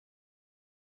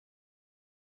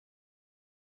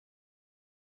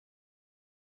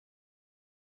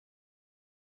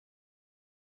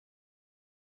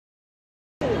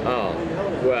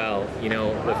You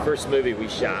know, the first movie we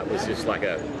shot was just like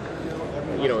a,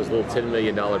 you know, it was a little $10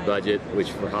 million budget,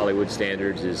 which for Hollywood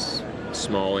standards is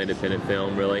small independent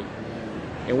film, really.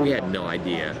 And we had no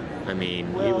idea. I mean,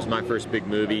 it was my first big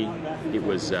movie. It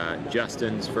was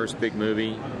Justin's first big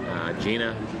movie.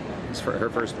 Gina, her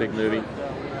first big movie.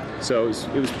 So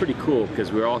it was pretty cool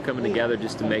because we were all coming together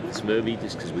just to make this movie,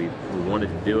 just because we wanted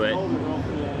to do it.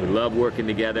 We love working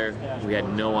together. We had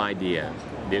no idea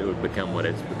it would become what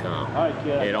it's become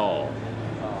at all.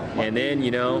 And then,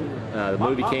 you know, the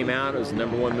movie came out. It was the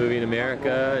 #1 movie in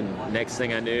America. And next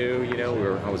thing I knew, you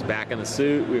know, I was back in the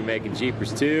suit. We were making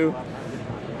Jeepers 2.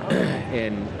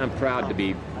 And I'm proud to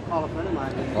be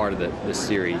part of this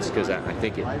series because I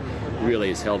think it really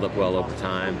has held up well over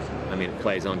time. I mean, it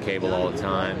plays on cable all the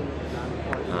time.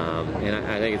 And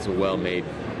I think it's a well-made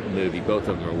movie. Both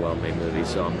of them are well-made movies,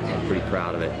 so I'm pretty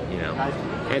proud of it, you know.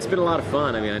 And it's been a lot of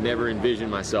fun. I mean, I never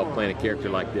envisioned myself playing a character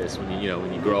like this. When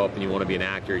you grow up and you want to be an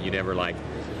actor, you never like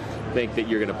think that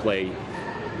you're going to play,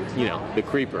 you know, the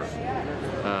creeper.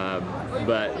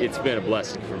 But it's been a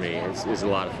blessing for me. It's a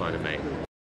lot of fun to make.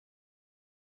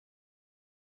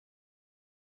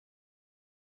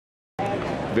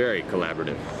 Very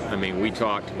collaborative. I mean, we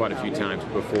talked quite a few times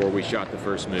before we shot the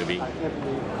first movie.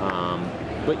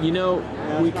 But you know,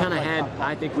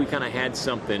 I think we kind of had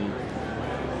something,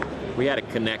 we had a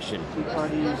connection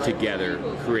together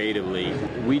creatively.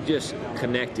 We just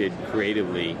connected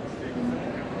creatively.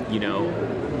 You know,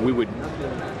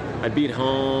 I'd be at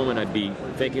home and I'd be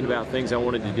thinking about things I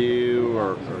wanted to do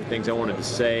or things I wanted to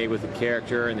say with the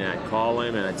character, and then I'd call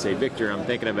him and I'd say, "Victor, I'm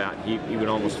thinking about," he would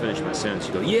almost finish my sentence.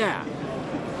 He'd go, "Yeah."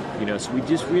 You know, so we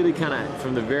just really kind of,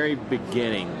 from the very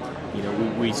beginning, you know,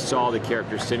 we saw the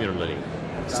character similarly,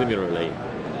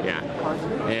 yeah.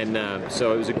 And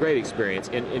so it was a great experience.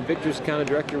 And Victor's the kind of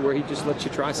director where he just lets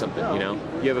you try something, you know.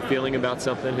 You have a feeling about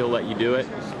something, he'll let you do it,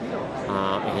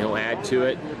 and he'll add to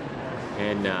it.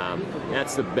 And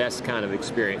that's the best kind of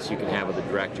experience you can have with a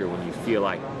director, when you feel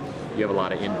like you have a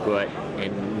lot of input,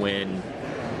 and when,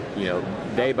 you know,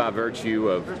 they, by virtue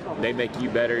of, they make you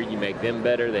better, you make them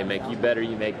better, they make you better,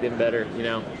 you make them better, you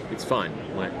know, it's fun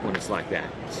when it's like that.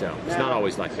 So it's not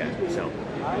always like that, so.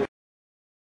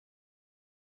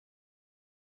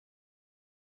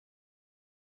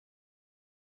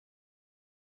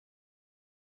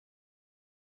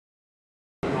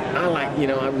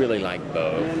 I really like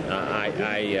both. I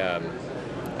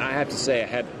have to say I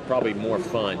had probably more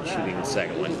fun shooting the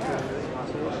second one,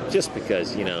 just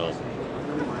because, you know,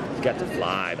 got to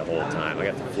fly the whole time. I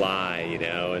got to fly, you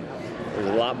know, and there's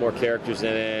a lot more characters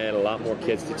in it, a lot more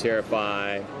kids to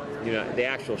terrify. You know, the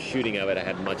actual shooting of it, I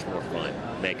had much more fun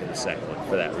making the second one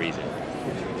for that reason.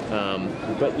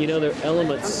 But, you know, there are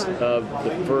elements of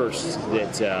the first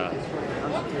that,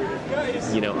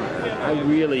 you know, I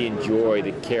really enjoy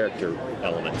the character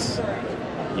elements,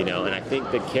 you know, and I think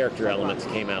the character elements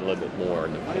came out a little bit more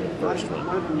in the first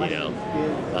one, you know.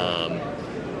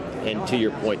 And to your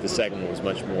point, the second one was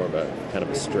much more of a kind of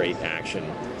a straight action,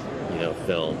 you know,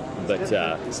 film. But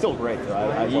it's still great,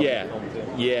 though. Yeah.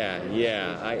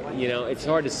 You know, it's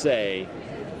hard to say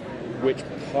which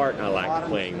part I like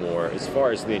playing more, as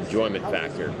far as the enjoyment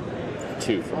factor,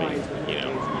 too, for me. You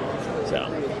know, so.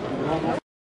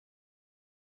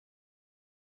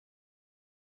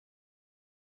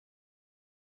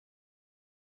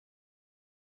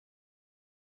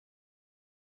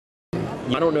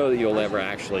 I don't know that you'll ever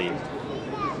actually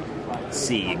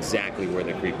see exactly where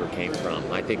the creeper came from.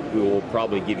 I think we will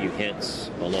probably give you hints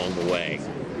along the way.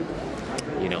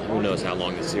 You know, who knows how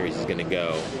long the series is going to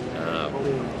go.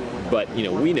 But, you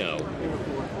know, we know,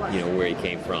 you know, where he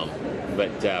came from.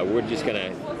 But we're just going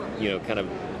to, you know, kind of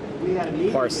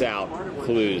parse out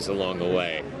clues along the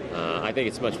way. I think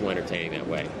it's much more entertaining that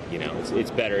way. You know,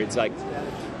 it's better. It's like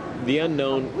the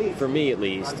unknown, for me at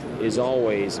least, is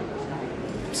always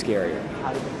scarier.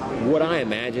 What I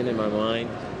imagine in my mind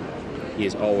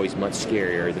is always much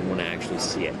scarier than when I actually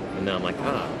see it. And then I'm like,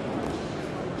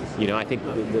 you know, I think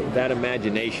that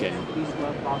imagination,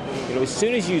 you know, as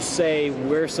soon as you say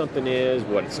where something is,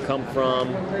 what it's come from,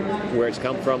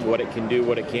 what it can do,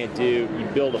 what it can't do, you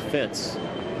build a fence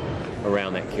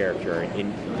around that character,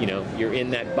 and you know, you're in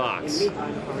that box.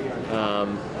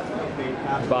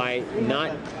 By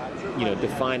not, you know,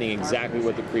 defining exactly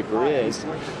what the creeper is,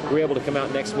 we're able to come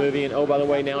out next movie and, oh, by the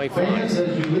way, now he flies.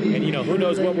 And, you know, who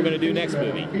knows what we're going to do next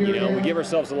movie. You know, we give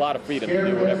ourselves a lot of freedom to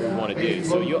do whatever we want to do.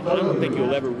 So I don't think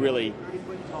you'll ever really,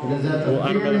 well,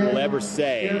 I don't know that we'll ever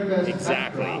say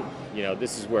exactly, you know,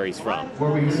 this is where he's from.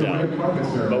 So,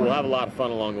 but we'll have a lot of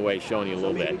fun along the way showing you a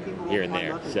little bit here and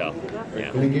there. So,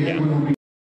 yeah.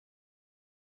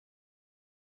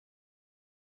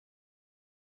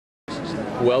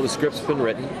 Well, the script's been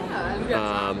written,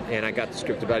 and I got the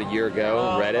script about a year ago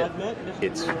and read it.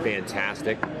 It's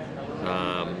fantastic.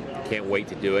 Can't wait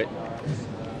to do it.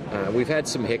 We've had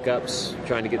some hiccups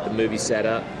trying to get the movie set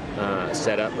up.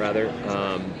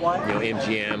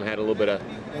 MGM had a little bit of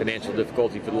financial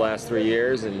difficulty for the last 3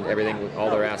 years, and all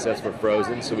their assets were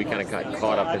frozen, so we kind of got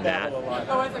caught up in that.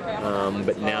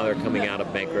 But now they're coming out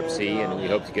of bankruptcy, and we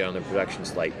hope to get on the production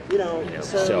slate.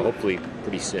 So hopefully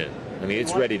pretty soon. I mean,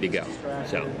 it's ready to go.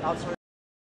 So.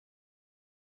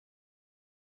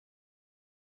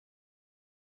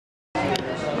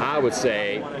 I would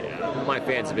say my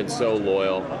fans have been so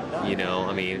loyal,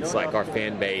 I mean, it's like our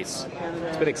fan base.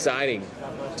 It's been exciting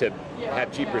to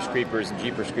have Jeepers Creepers and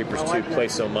Jeepers Creepers 2 play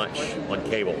so much on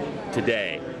cable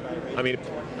today. I mean,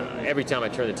 every time I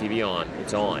turn the TV on,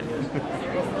 it's on.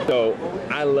 So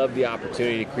I love the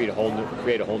opportunity to create a whole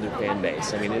new fan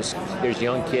base. I mean, there's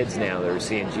young kids now that are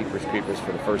seeing Jeepers Creepers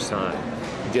for the first time,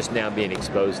 just now being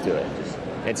exposed to it.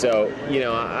 And so,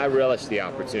 I relish the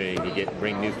opportunity to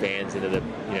bring new fans into the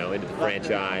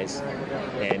franchise,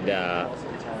 and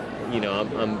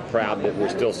I'm proud that we're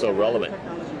still so relevant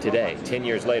today, 10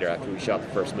 years later after we shot the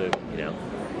first movie.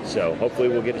 So hopefully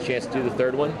we'll get a chance to do the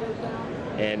third one,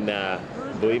 and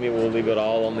believe me, we'll leave it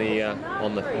all on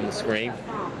the screen.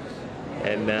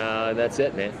 And that's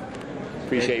it, man.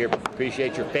 Appreciate your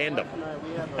fandom.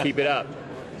 Keep it up,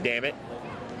 damn it.